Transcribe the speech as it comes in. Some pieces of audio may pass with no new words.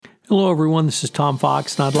Hello, everyone. This is Tom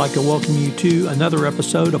Fox, and I'd like to welcome you to another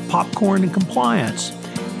episode of Popcorn and Compliance,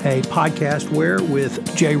 a podcast where,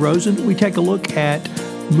 with Jay Rosen, we take a look at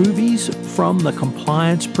movies from the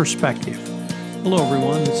compliance perspective. Hello,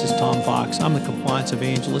 everyone. This is Tom Fox. I'm the compliance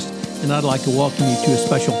evangelist, and I'd like to welcome you to a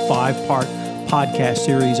special 5-part podcast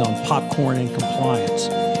series on popcorn and compliance.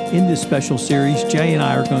 In this special series, Jay and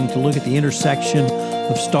I are going to look at the intersection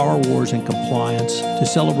of Star Wars and compliance to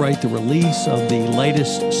celebrate the release of the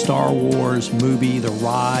latest Star Wars movie, The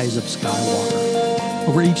Rise of Skywalker.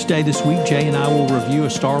 Over each day this week, Jay and I will review a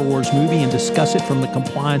Star Wars movie and discuss it from the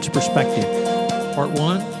compliance perspective. Part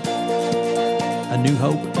 1, A New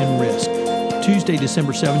Hope and Risk. Tuesday,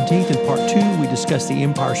 December 17th, in Part 2, we discuss The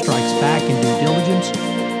Empire Strikes Back and Due Diligence.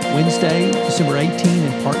 Wednesday, December 18th,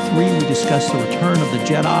 in Part 3, we discuss the return of the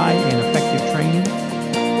Jedi and effective training.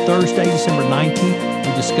 Thursday, December 19th,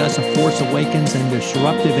 we discuss A Force Awakens and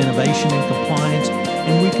disruptive innovation and compliance.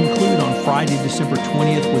 And we conclude on Friday, December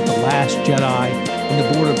 20th, with The Last Jedi and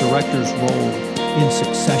the Board of Directors' role in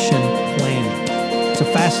succession planning. It's a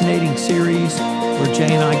fascinating series where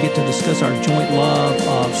Jay and I get to discuss our joint love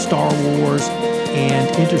of Star Wars and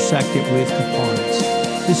intersect it with compliance.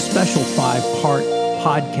 This special 5-part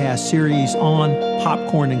podcast series on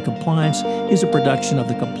popcorn and compliance is a production of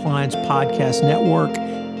the Compliance Podcast Network.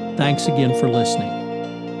 Thanks again for listening.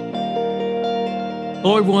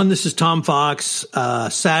 Hello, everyone. This is Tom Fox.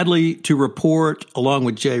 Sadly to report, along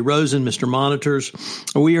with Jay Rosen, Mr. Monitors,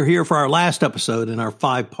 we are here for our last episode in our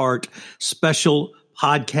 5-part special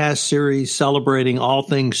podcast series celebrating all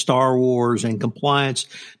things Star Wars and compliance.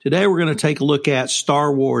 Today, we're going to take a look at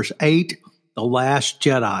Star Wars 8, The Last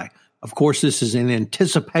Jedi. Of course, this is in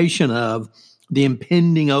anticipation of the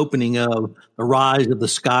impending opening of The Rise of the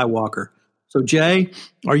Skywalker. So, Jay,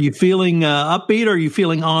 are you feeling upbeat or are you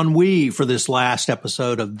feeling ennui for this last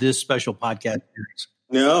episode of this special podcast series?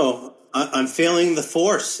 No, I'm feeling the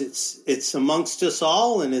force. It's amongst us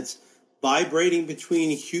all, and it's vibrating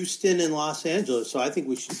between Houston and Los Angeles. So I think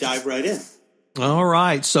we should dive right in. All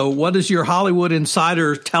right. So what does your Hollywood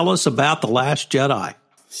insider tell us about The Last Jedi?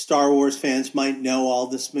 Star Wars fans might know all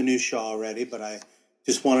this minutia already, but I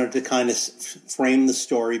just wanted to kind of frame the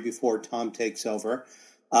story before Tom takes over.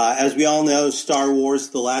 As we all know, Star Wars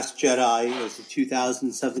The Last Jedi is a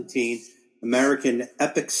 2017 American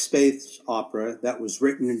epic space opera that was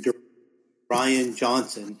written and directed by Rian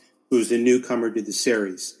Johnson, who is a newcomer to the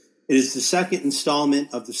series. It is the second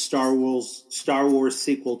installment of the Star Wars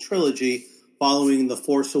sequel trilogy following The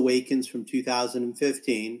Force Awakens from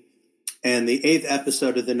 2015 and the 8th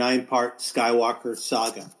episode of the 9-part Skywalker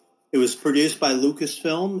saga. It was produced by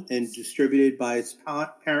Lucasfilm and distributed by its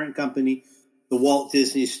parent company, the Walt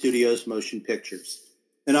Disney Studios Motion Pictures.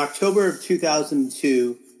 In October of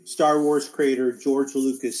 2002, Star Wars creator George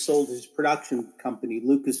Lucas sold his production company,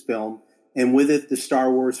 Lucasfilm, and with it the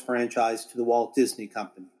Star Wars franchise to the Walt Disney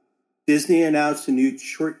Company. Disney announced a new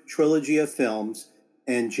trilogy of films,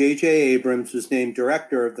 and J.J. Abrams was named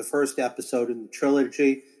director of the first episode in the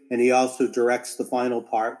trilogy, and he also directs the final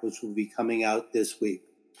part, which will be coming out this week.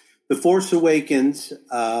 The Force Awakens,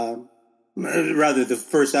 the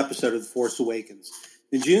first episode of The Force Awakens.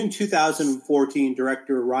 In June 2014,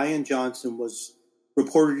 director Rian Johnson was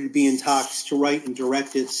reported to be in talks to write and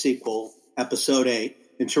direct its sequel, Episode 8,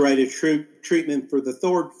 and to write a treatment for the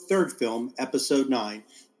third film, Episode 9,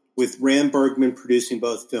 with Ram Bergman producing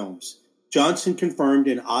both films. Johnson confirmed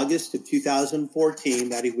in August of 2014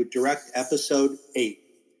 that he would direct Episode 8.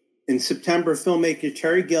 In September, filmmaker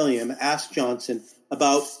Terry Gilliam asked Johnson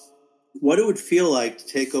about what it would feel like to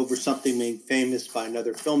take over something made famous by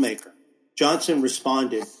another filmmaker. Johnson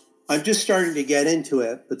responded, "I'm just starting to get into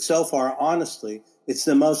it, but so far, honestly, it's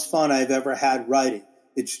the most fun I've ever had writing.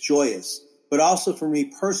 It's joyous. But also for me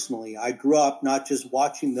personally, I grew up not just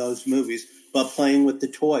watching those movies, but playing with the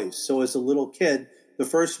toys. So as a little kid, the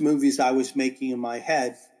first movies I was making in my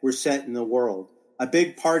head were set in the world. A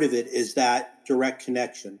big part of it is that direct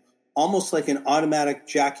connection. Almost like an automatic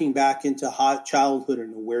jacking back into hot childhood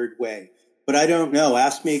in a weird way. But I don't know.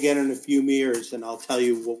 Ask me again in a few years, and I'll tell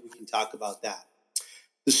you what we can talk about that."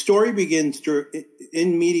 The story begins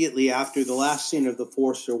immediately after the last scene of The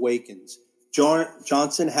Force Awakens.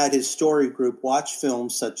 Johnson had his story group watch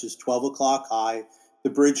films such as 12 O'Clock High, The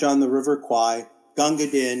Bridge on the River Kwai, Gunga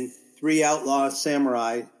Din, Three Outlaw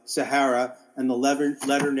Samurai, Sahara, and The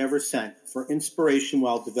Letter Never Sent for inspiration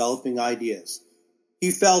while developing ideas. He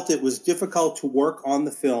felt it was difficult to work on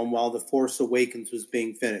the film while The Force Awakens was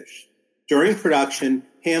being finished. During production,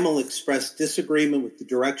 Hamill expressed disagreement with the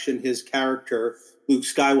direction his character, Luke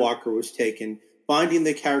Skywalker, was taken, finding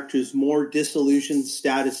the character's more disillusioned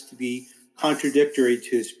status to be contradictory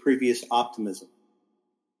to his previous optimism.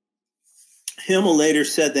 Hamill later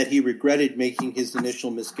said that he regretted making his initial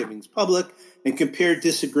misgivings public and compared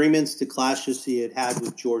disagreements to clashes he had had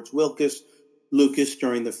with George Lucas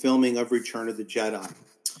during the filming of Return of the Jedi.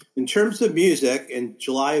 In terms of music, in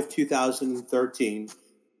July of 2013,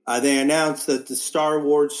 they announced that the Star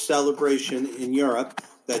Wars celebration in Europe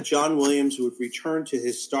that John Williams would return to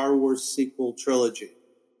his Star Wars sequel trilogy.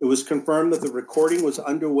 It was confirmed that the recording was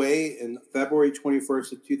underway in February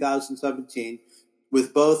 21st of 2017,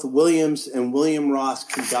 with both Williams and William Ross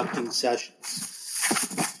conducting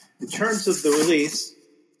sessions. In terms of the release,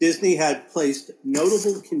 Disney had placed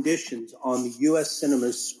notable conditions on the U.S.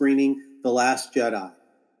 cinemas screening The Last Jedi,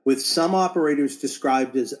 with some operators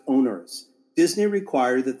described as onerous. Disney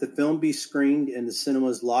required that the film be screened in the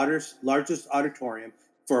cinema's largest auditorium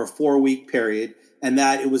for a 4-week period, and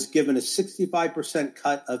that it was given a 65%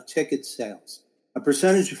 cut of ticket sales, a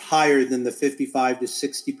percentage higher than the 55 to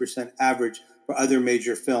 60% average for other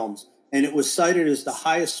major films, and it was cited as the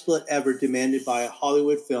highest split ever demanded by a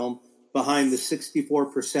Hollywood film, behind the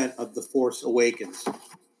 64% of The Force Awakens.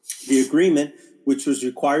 The agreement, which was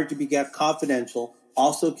required to be kept confidential,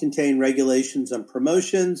 also contained regulations on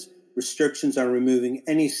promotions, restrictions on removing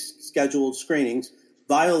any scheduled screenings.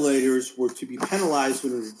 Violators were to be penalized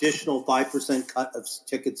with an additional 5% cut of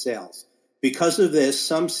ticket sales. Because of this,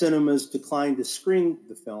 some cinemas declined to screen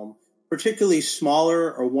the film, particularly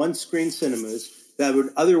smaller or one-screen cinemas that would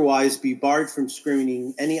otherwise be barred from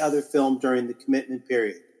screening any other film during the commitment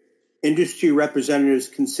period. Industry representatives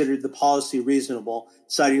considered the policy reasonable,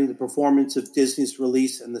 citing the performance of Disney's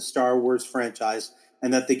release in the Star Wars franchise,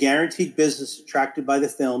 and that the guaranteed business attracted by the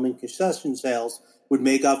film and concession sales would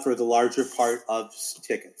make up for the larger part of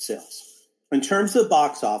ticket sales. In terms of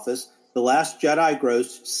box office, The Last Jedi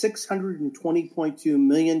grossed $620.2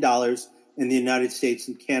 million in the United States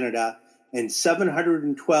and Canada and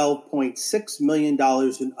 $712.6 million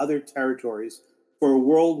in other territories, for a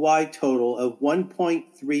worldwide total of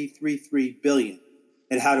 $1.333 billion.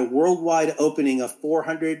 It had a worldwide opening of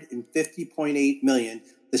 $450.8 million,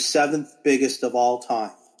 the seventh biggest of all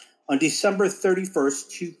time. On December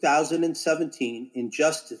 31st, 2017, in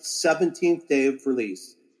just its 17th day of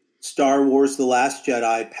release, Star Wars The Last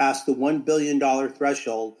Jedi passed the $1 billion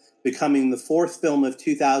threshold, becoming the fourth film of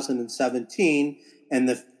 2017 and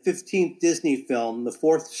the 15th Disney film, the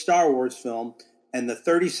fourth Star Wars film, and the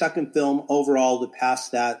 32nd film overall to pass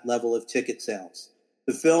that level of ticket sales.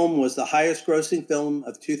 The film was the highest-grossing film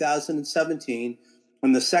of 2017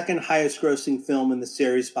 and the second highest-grossing film in the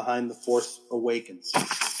series behind The Force Awakens.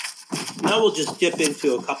 Now we'll just dip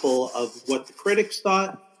into a couple of what the critics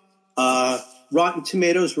thought. Rotten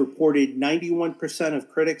Tomatoes reported 91% of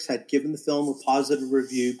critics had given the film a positive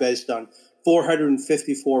review based on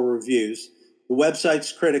 454 reviews. The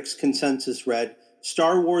website's critics' consensus read,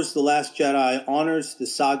 Star Wars The Last Jedi honors the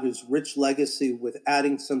saga's rich legacy with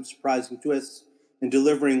adding some surprising twists and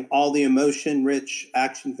delivering all the emotion-rich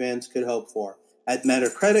action fans could hope for. At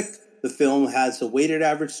Metacritic, the film has a weighted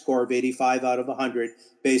average score of 85 out of 100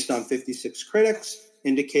 based on 56 critics,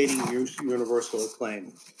 indicating universal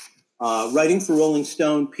acclaim. Writing for Rolling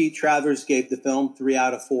Stone, Pete Travers gave the film 3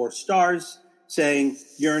 out of 4 stars, saying,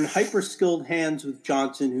 You're in hyper-skilled hands with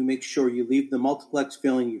Johnson, who makes sure you leave the multiplex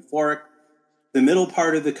feeling euphoric. The middle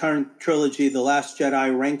part of the current trilogy, The Last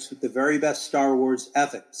Jedi, ranks with the very best Star Wars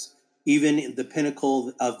epics, even in the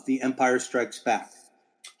pinnacle of The Empire Strikes Back.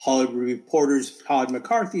 Hollywood Reporter's Todd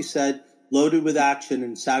McCarthy said, loaded with action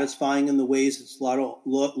and satisfying in the ways its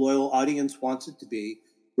loyal audience wants it to be,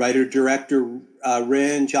 writer-director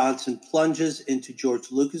Rian Johnson plunges into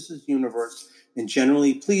George Lucas's universe in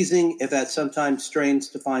generally pleasing, if at sometimes strains,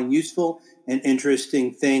 to find useful and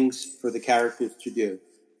interesting things for the characters to do.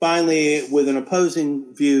 Finally, with an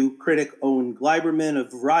opposing view, critic Owen Gleiberman of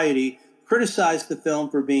Variety criticized the film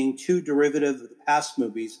for being too derivative of the past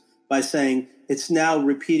movies by saying it's now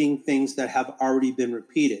repeating things that have already been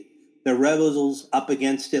repeated. The rebels up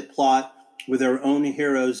against it plot, with their own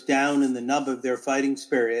heroes down in the nub of their fighting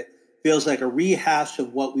spirit, feels like a rehash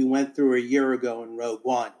of what we went through a year ago in Rogue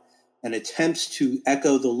One, and attempts to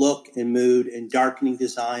echo the look and mood and darkening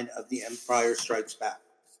design of The Empire Strikes Back.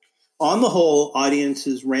 On the whole,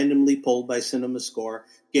 audiences randomly polled by CinemaScore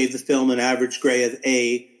gave the film an average grade of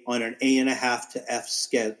A on an A.5 to F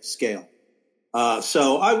scale.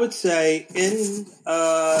 So I would say, in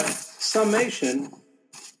summation,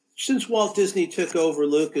 since Walt Disney took over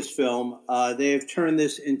Lucasfilm, they have turned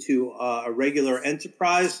this into a regular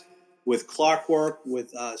enterprise with clockwork,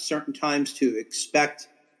 with certain times to expect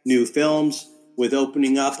new films, with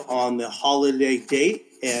opening up on the holiday date.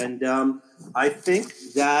 And I think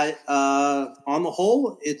that on the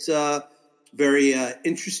whole, it's a very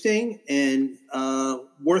interesting and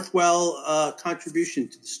worthwhile contribution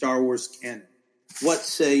to the Star Wars canon. What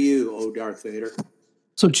say you, O Darth Vader?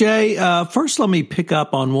 So, Jay, first let me pick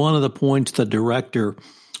up on one of the points the director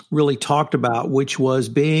really talked about, which was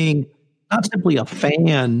being not simply a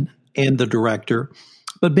fan and the director,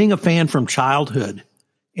 but being a fan from childhood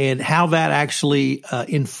and how that actually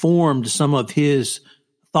informed some of his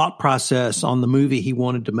thought process on the movie he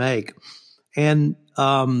wanted to make. And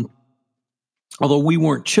although we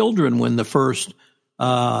weren't children when the first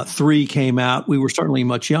 3 came out, we were certainly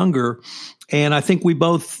much younger. And I think we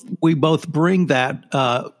both bring that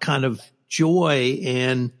kind of joy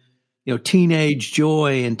and, teenage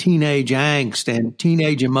joy and teenage angst and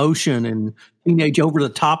teenage emotion and teenage over the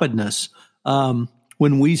topedness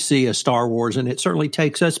when we see a Star Wars. And it certainly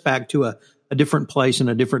takes us back to a different place and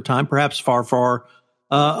a different time, perhaps far, far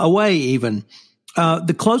away even.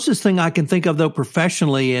 The closest thing I can think of, though,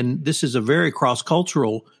 professionally, and this is a very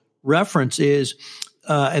cross-cultural reference, is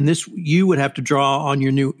and this you would have to draw on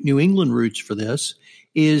your New England roots for this,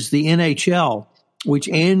 is the NHL, which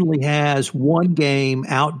annually has one game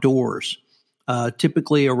outdoors,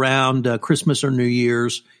 typically around Christmas or New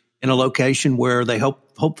Year's, in a location where they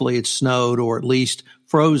hopefully it's snowed or at least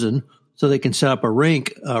frozen, so they can set up a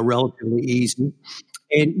rink relatively easy.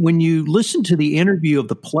 And when you listen to the interview of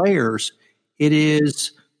the players, it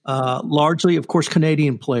is largely, of course,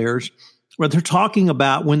 Canadian players, where they're talking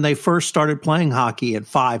about when they first started playing hockey at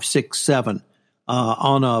 5, 6, 7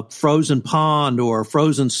 on a frozen pond or a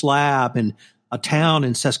frozen slab in a town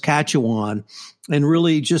in Saskatchewan, and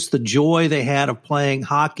really just the joy they had of playing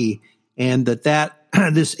hockey, and that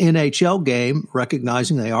this NHL game,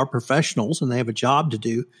 recognizing they are professionals and they have a job to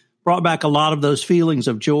do, brought back a lot of those feelings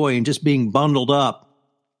of joy and just being bundled up,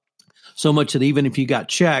 so much that even if you got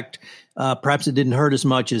checked, perhaps it didn't hurt as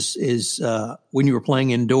much as when you were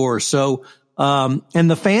playing indoors. So, and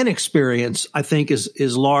the fan experience, I think,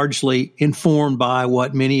 is largely informed by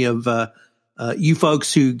what many of you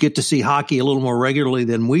folks who get to see hockey a little more regularly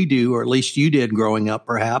than we do, or at least you did growing up,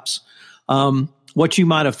 perhaps, what you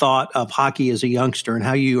might have thought of hockey as a youngster and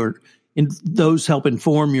how you are. Those help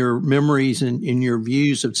inform your memories and your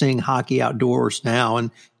views of seeing hockey outdoors now.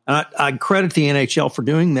 And I credit the NHL for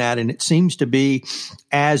doing that, and it seems to be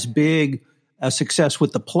as big a success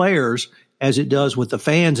with the players as it does with the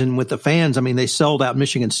fans. And with the fans, I mean, they sold out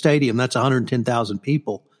Michigan Stadium. That's 110,000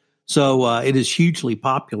 people. So it is hugely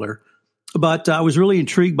popular. But I was really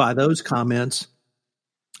intrigued by those comments.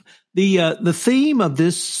 The theme of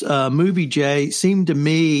this movie, Jay, seemed to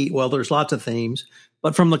me, well, there's lots of themes,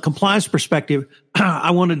 but from the compliance perspective,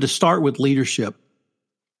 I wanted to start with leadership.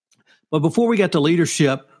 But before we get to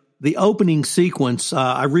leadership, the opening sequence,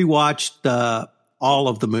 I rewatched all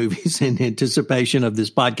of the movies in anticipation of this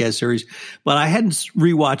podcast series, but I hadn't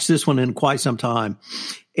rewatched this one in quite some time.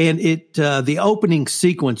 And the opening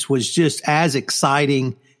sequence was just as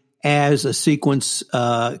exciting as a sequence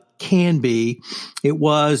can be. It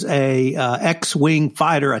was a X-wing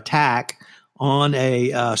fighter attack on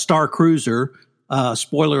a Star Cruiser.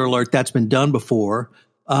 Spoiler alert, that's been done before.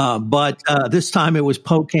 But this time it was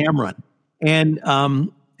Poe Cameron. And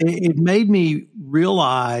it made me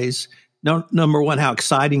realize, number one, how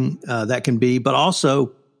exciting that can be, but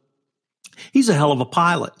also he's a hell of a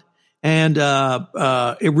pilot. And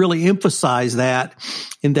it really emphasized that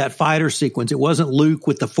in that fighter sequence. It wasn't Luke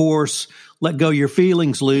with the Force, let go your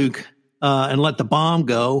feelings, Luke, and let the bomb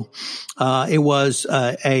go. It was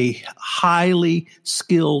a highly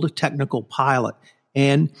skilled technical pilot.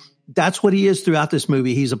 And that's what he is throughout this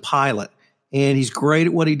movie. He's a pilot, and he's great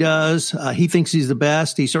at what he does. He thinks he's the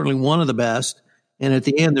best. He's certainly one of the best. And at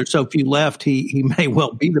the end, there's so few left, he may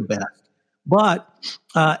well be the best. But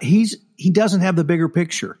he doesn't have the bigger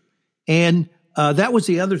picture. And that was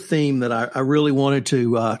the other theme that I really wanted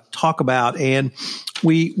to talk about. And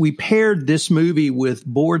we paired this movie with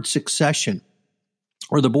Board Succession,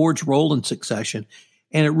 or the Board's role in Succession.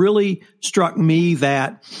 And it really struck me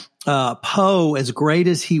that Poe, as great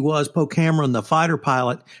as he was, Poe Cameron, the fighter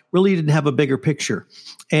pilot, really didn't have a bigger picture.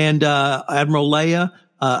 And Admiral Leia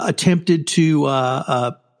attempted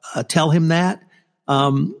to tell him that,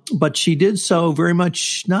 but she did so very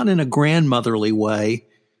much not in a grandmotherly way,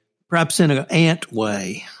 perhaps in an aunt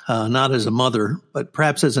way, not as a mother, but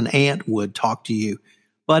perhaps as an aunt would talk to you.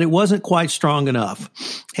 But it wasn't quite strong enough,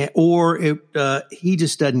 or he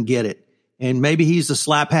just doesn't get it. And maybe he's a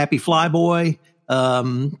slap-happy flyboy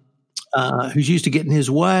who's used to getting his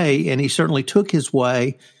way, and he certainly took his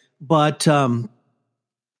way. But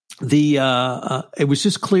it was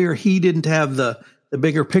just clear he didn't have the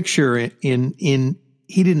bigger picture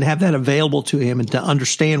he didn't have that available to him and to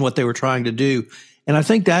understand what they were trying to do. And I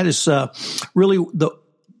think that is really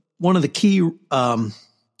one of the key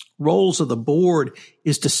roles of the board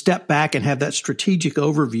is to step back and have that strategic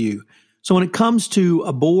overview. So when it comes to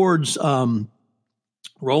a board's role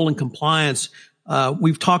in compliance,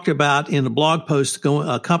 we've talked about in a blog post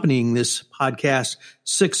accompanying this podcast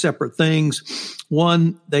 6 separate things.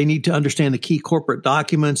 One, they need to understand the key corporate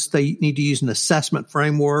documents. They need to use an assessment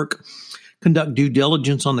framework, conduct due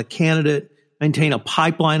diligence on the candidate, maintain a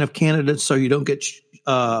pipeline of candidates so you don't get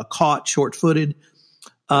caught short-footed,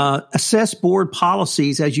 assess board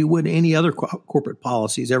policies as you would any other corporate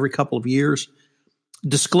policies every couple of years,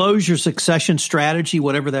 disclose your succession strategy,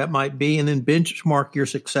 whatever that might be, and then benchmark your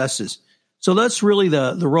successes. So that's really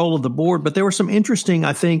the role of the board. But there were some interesting,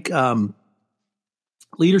 I think,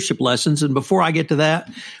 leadership lessons. And before I get to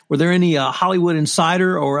that, were there any Hollywood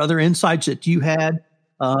Insider or other insights that you had,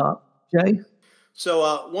 Jay?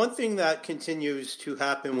 So one thing that continues to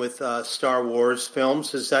happen with Star Wars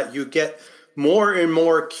films is that you get more and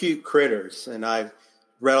more cute critters. And I've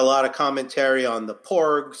read a lot of commentary on the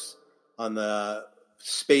porgs, on the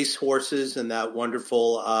space horses, and that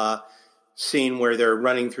wonderful scene where they're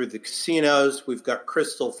running through the casinos. We've got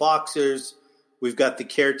crystal foxers. We've got the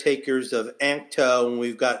caretakers of Ancto, and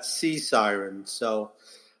we've got sea sirens. So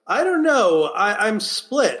I don't know. I'm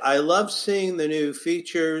split. I love seeing the new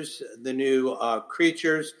features, the new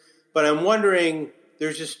creatures, but I'm wondering,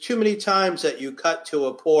 there's just too many times that you cut to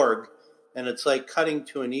a porg, and it's like cutting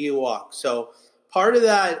to an Ewok. So part of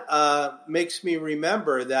that makes me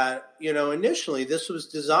remember that, initially this was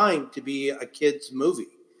designed to be a kid's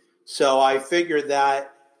movie. So I figured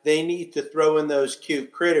that they need to throw in those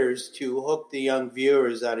cute critters to hook the young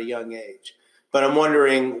viewers at a young age. But I'm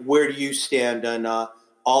wondering, where do you stand on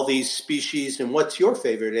all these species, and what's your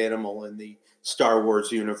favorite animal in the Star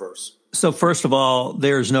Wars universe? So first of all,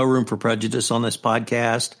 there's no room for prejudice on this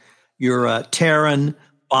podcast. Your Terran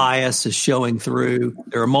bias is showing through.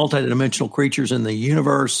 There are multidimensional creatures in the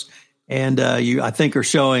universe, and you, I think, are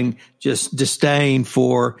showing just disdain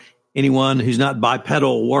for anyone who's not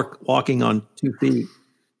bipedal, walking on 2 feet.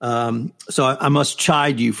 So I must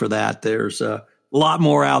chide you for that. There's a lot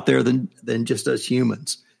more out there than just us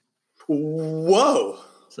humans. Whoa.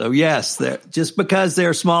 So yes, just because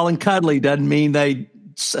they're small and cuddly doesn't mean they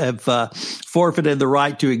have forfeited the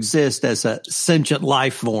right to exist as a sentient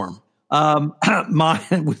life form.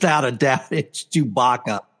 Mine, without a doubt, it's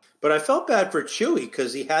Chewbacca. But I felt bad for Chewie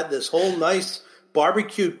because he had this whole nice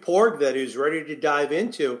barbecued porg that he was ready to dive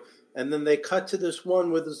into. And then they cut to this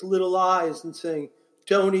one with his little eyes and saying,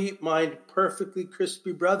 "Don't eat my perfectly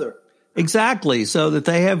crispy brother." Exactly. So that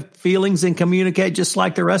they have feelings and communicate just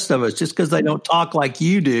like the rest of us. Just because they don't talk like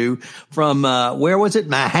you do from, where was it?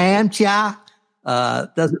 Mahamcha?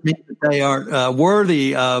 Doesn't mean that they aren't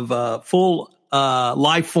worthy of full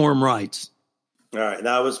life form rights. All right.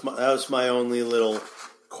 That was my only little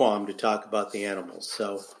qualm to talk about the animals.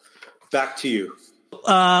 So back to you.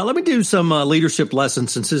 Let me do some leadership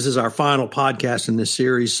lessons since this is our final podcast in this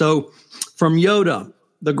series. So from Yoda,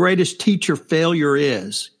 the greatest teacher failure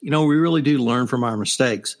is, we really do learn from our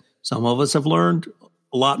mistakes. Some of us have learned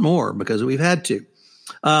a lot more because we've had to.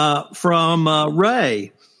 From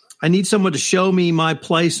Rey, I need someone to show me my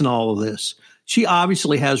place in all of this. She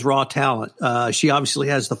obviously has raw talent. She obviously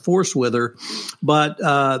has the Force with her, but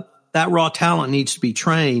that raw talent needs to be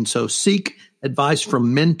trained. So seek advice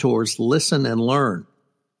from mentors, listen and learn.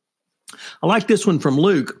 I like this one from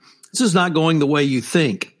Luke. This is not going the way you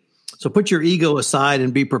think. So put your ego aside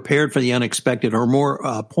and be prepared for the unexpected, or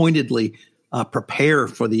more pointedly, prepare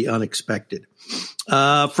for the unexpected.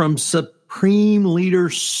 From Supreme Leader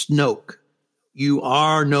Snoke, you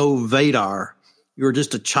are no Vadar. You're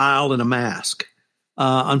just a child in a mask.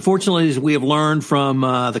 Unfortunately, as we have learned from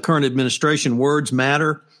the current administration, words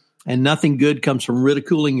matter, and nothing good comes from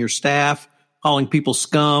ridiculing your staff, calling people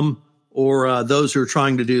scum, or those who are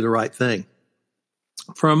trying to do the right thing.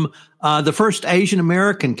 From the first Asian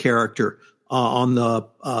American character on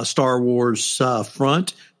the Star Wars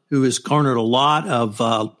front, who has garnered a lot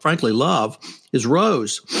of, frankly, love, is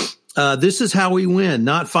Rose. This is how we win,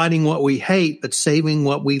 not fighting what we hate, but saving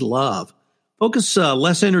what we love. Focus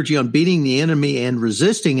less energy on beating the enemy and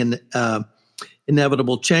resisting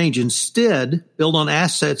inevitable change. Instead, build on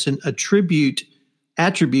assets and attributes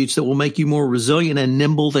that will make you more resilient and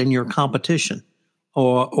nimble than your competition.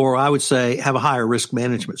 Or I would say have a higher risk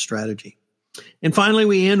management strategy. And finally,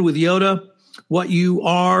 we end with Yoda. What you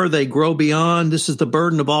are, they grow beyond. This is the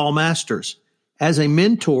burden of all masters. As a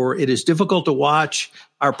mentor, it is difficult to watch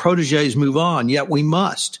our proteges move on, yet we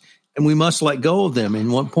must. and we must let go of them.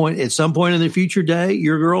 And at some point in the future day,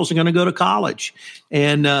 your girls are going to go to college,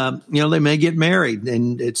 and they may get married,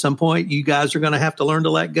 and at some point, you guys are going to have to learn to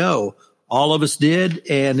let go. All of us did,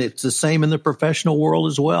 and it's the same in the professional world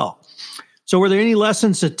as well. So, were there any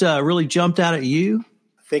lessons that really jumped out at you?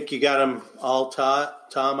 I think you got them all taught,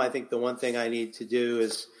 Tom. I think the one thing I need to do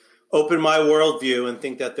is open my worldview and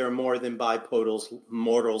think that they're more than bipodals,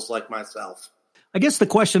 mortals like myself. I guess the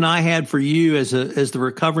question I had for you as the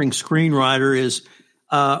recovering screenwriter is,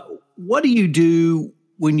 what do you do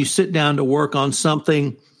when you sit down to work on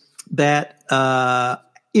something that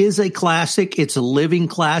is a classic? It's a living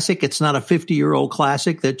classic. It's not a 50-year-old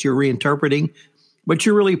classic that you're reinterpreting, but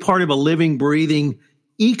you're really part of a living, breathing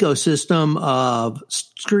ecosystem of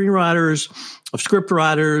screenwriters, of script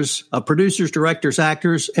writers, of producers, directors,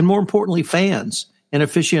 actors, and more importantly, fans and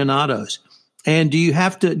aficionados. And do you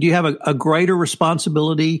have a greater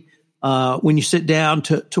responsibility when you sit down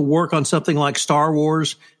to work on something like Star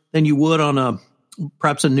Wars than you would on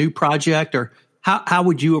perhaps a new project? Or how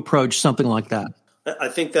would you approach something like that? I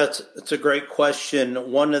think that's a great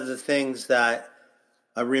question. One of the things that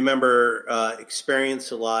I remember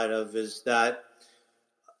experience a lot of is that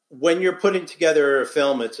when you're putting together a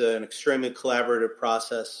film, it's an extremely collaborative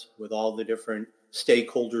process with all the different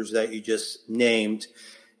stakeholders that you just named.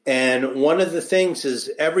 And one of the things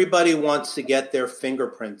is everybody wants to get their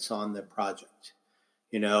fingerprints on the project.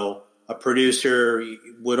 A producer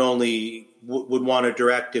would want to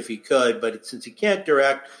direct if he could, but since he can't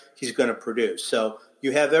direct, he's going to produce. So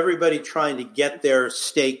you have everybody trying to get their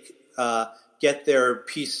stake, get their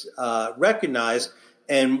piece recognized.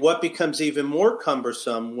 And what becomes even more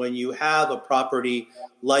cumbersome when you have a property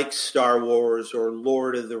like Star Wars or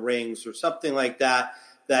Lord of the Rings or something like that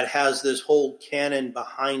has this whole canon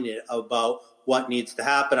behind it about what needs to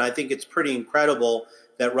happen. I think it's pretty incredible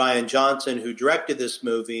that Rian Johnson, who directed this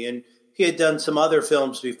movie, and he had done some other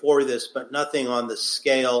films before this, but nothing on the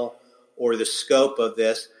scale or the scope of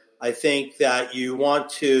this. I think that you want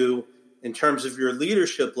to, in terms of your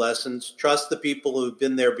leadership lessons, trust the people who've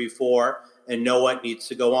been there before and know what needs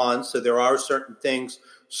to go on. So there are certain things,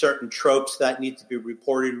 certain tropes that need to be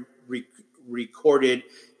recorded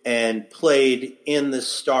and played in the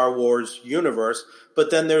Star Wars universe. But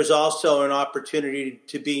then there's also an opportunity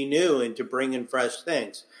to be new and to bring in fresh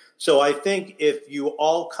things. So I think if you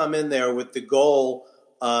all come in there with the goal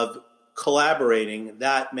of collaborating,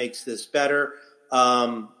 that makes this better.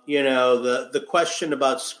 The question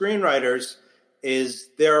about screenwriters is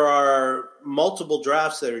there are multiple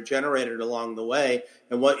drafts that are generated along the way.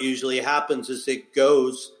 And what usually happens is it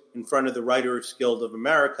goes in front of the Writers Guild of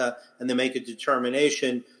America, and they make a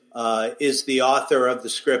determination. Is the author of the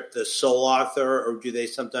script the sole author, or do they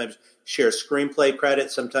sometimes share screenplay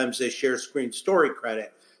credit? Sometimes they share screen story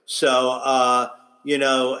credit. So,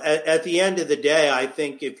 at the end of the day, I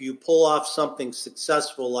think if you pull off something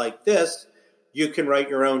successful like this, you can write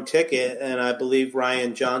your own ticket. And I believe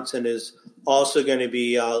Rian Johnson is also going to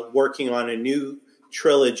be working on a new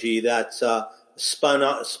trilogy that's spun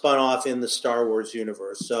off in the Star Wars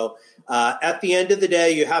universe. So at the end of the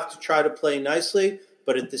day, you have to try to play nicely,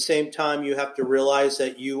 but at the same time, you have to realize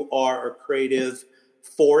that you are a creative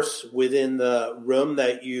force within the room,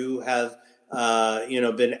 that you have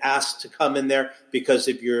been asked to come in there because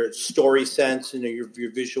of your story sense and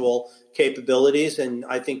your visual capabilities. And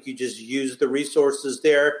I think you just use the resources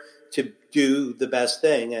there to do the best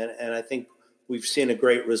thing. And I think we've seen a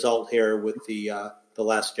great result here with the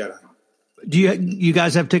Last Jedi. Do you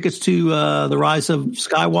guys have tickets to The Rise of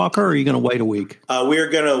Skywalker, or are you going to wait a week? We're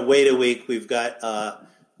going to wait a week. We've got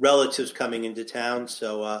relatives coming into town,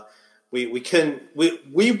 so we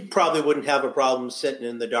probably wouldn't have a problem sitting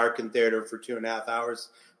in the darkened theater for 2.5 hours,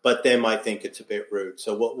 but they might think it's a bit rude.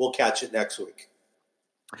 So we'll catch it next week.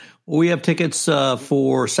 We have tickets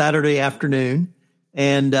for Saturday afternoon,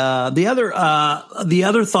 and the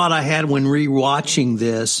other thought I had when rewatching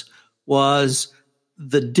this was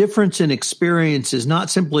the difference in experience is not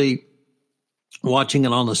simply watching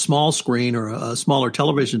it on the small screen or a smaller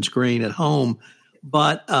television screen at home,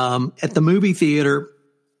 but at the movie theater,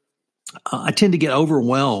 I tend to get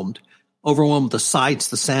overwhelmed with the sights,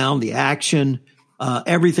 the sound, the action,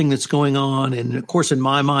 everything that's going on. And of course, in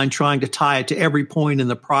my mind, trying to tie it to every point in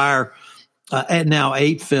the prior and now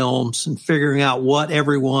 8 films and figuring out what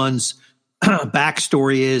everyone's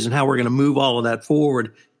backstory is and how we're going to move all of that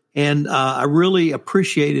forward. And I really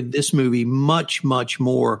appreciated this movie much, much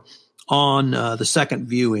more on the second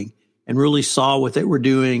viewing, and really saw what they were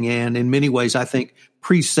doing. And in many ways, I think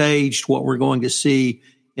presaged what we're going to see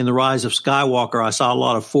in The Rise of Skywalker. I saw a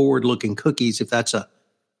lot of forward-looking cookies, if that's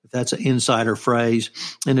That's an insider phrase,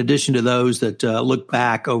 in addition to those that look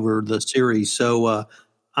back over the series. So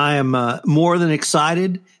I am more than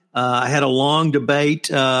excited. I had a long debate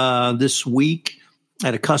this week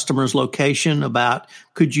at a customer's location about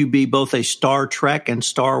could you be both a Star Trek and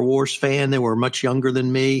Star Wars fan? They were much younger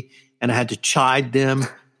than me, and I had to chide them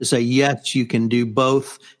to say, yes, you can do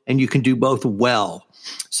both, and you can do both well.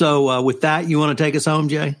 So with that, you want to take us home,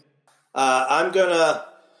 Jay? I'm going to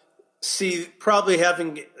probably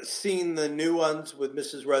having seen the new ones with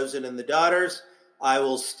Mrs. Rosen and the daughters, I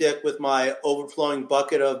will stick with my overflowing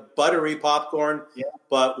bucket of buttery popcorn,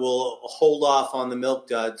 but we'll hold off on the Milk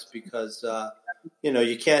Duds because,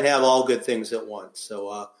 you can't have all good things at once.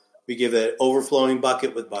 So we give it overflowing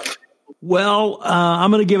bucket with butter. Well,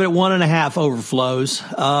 I'm going to give it 1.5 overflows.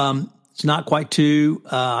 It's not quite 2.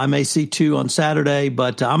 I may see 2 on Saturday,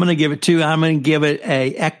 but I'm going to give it 2. I'm going to give it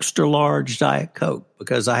a extra large Diet Coke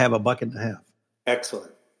because I have a bucket and a half.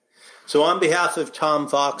 Excellent. So on behalf of Tom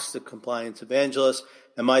Fox, the compliance evangelist,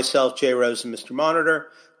 and myself, Jay Rosen, Mr. Monitor,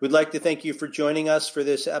 we'd like to thank you for joining us for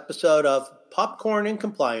this episode of Popcorn and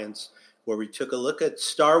Compliance, where we took a look at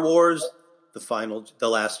Star Wars, The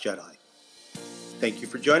Last Jedi. Thank you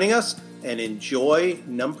for joining us, and enjoy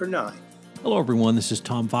number 9. Hello, everyone. This is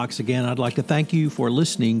Tom Fox again. I'd like to thank you for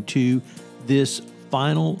listening to this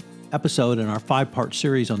final episode in our 5-part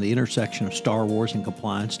series on the intersection of Star Wars and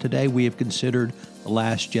compliance. Today, we have considered The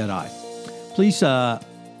Last Jedi. Please let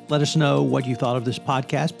us know what you thought of this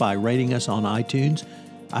podcast by rating us on iTunes.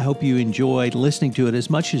 I hope you enjoyed listening to it as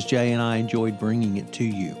much as Jay and I enjoyed bringing it to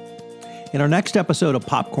you. In our next episode of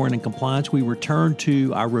Popcorn and Compliance, we return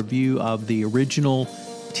to our review of the original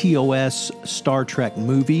TOS Star Trek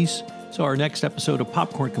movies. So our next episode of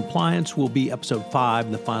Popcorn Compliance will be episode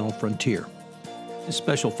 5, The Final Frontier. This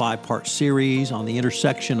special 5-part series on the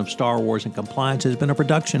intersection of Star Wars and compliance has been a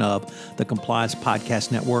production of the Compliance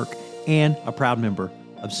Podcast Network and a proud member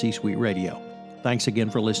of C-Suite Radio. Thanks again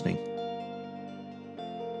for listening.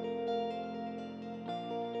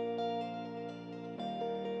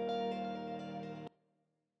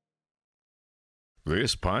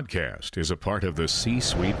 This podcast is a part of the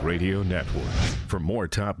C-Suite Radio Network. For more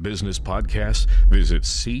top business podcasts, visit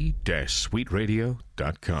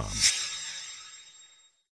c-suiteradio.com.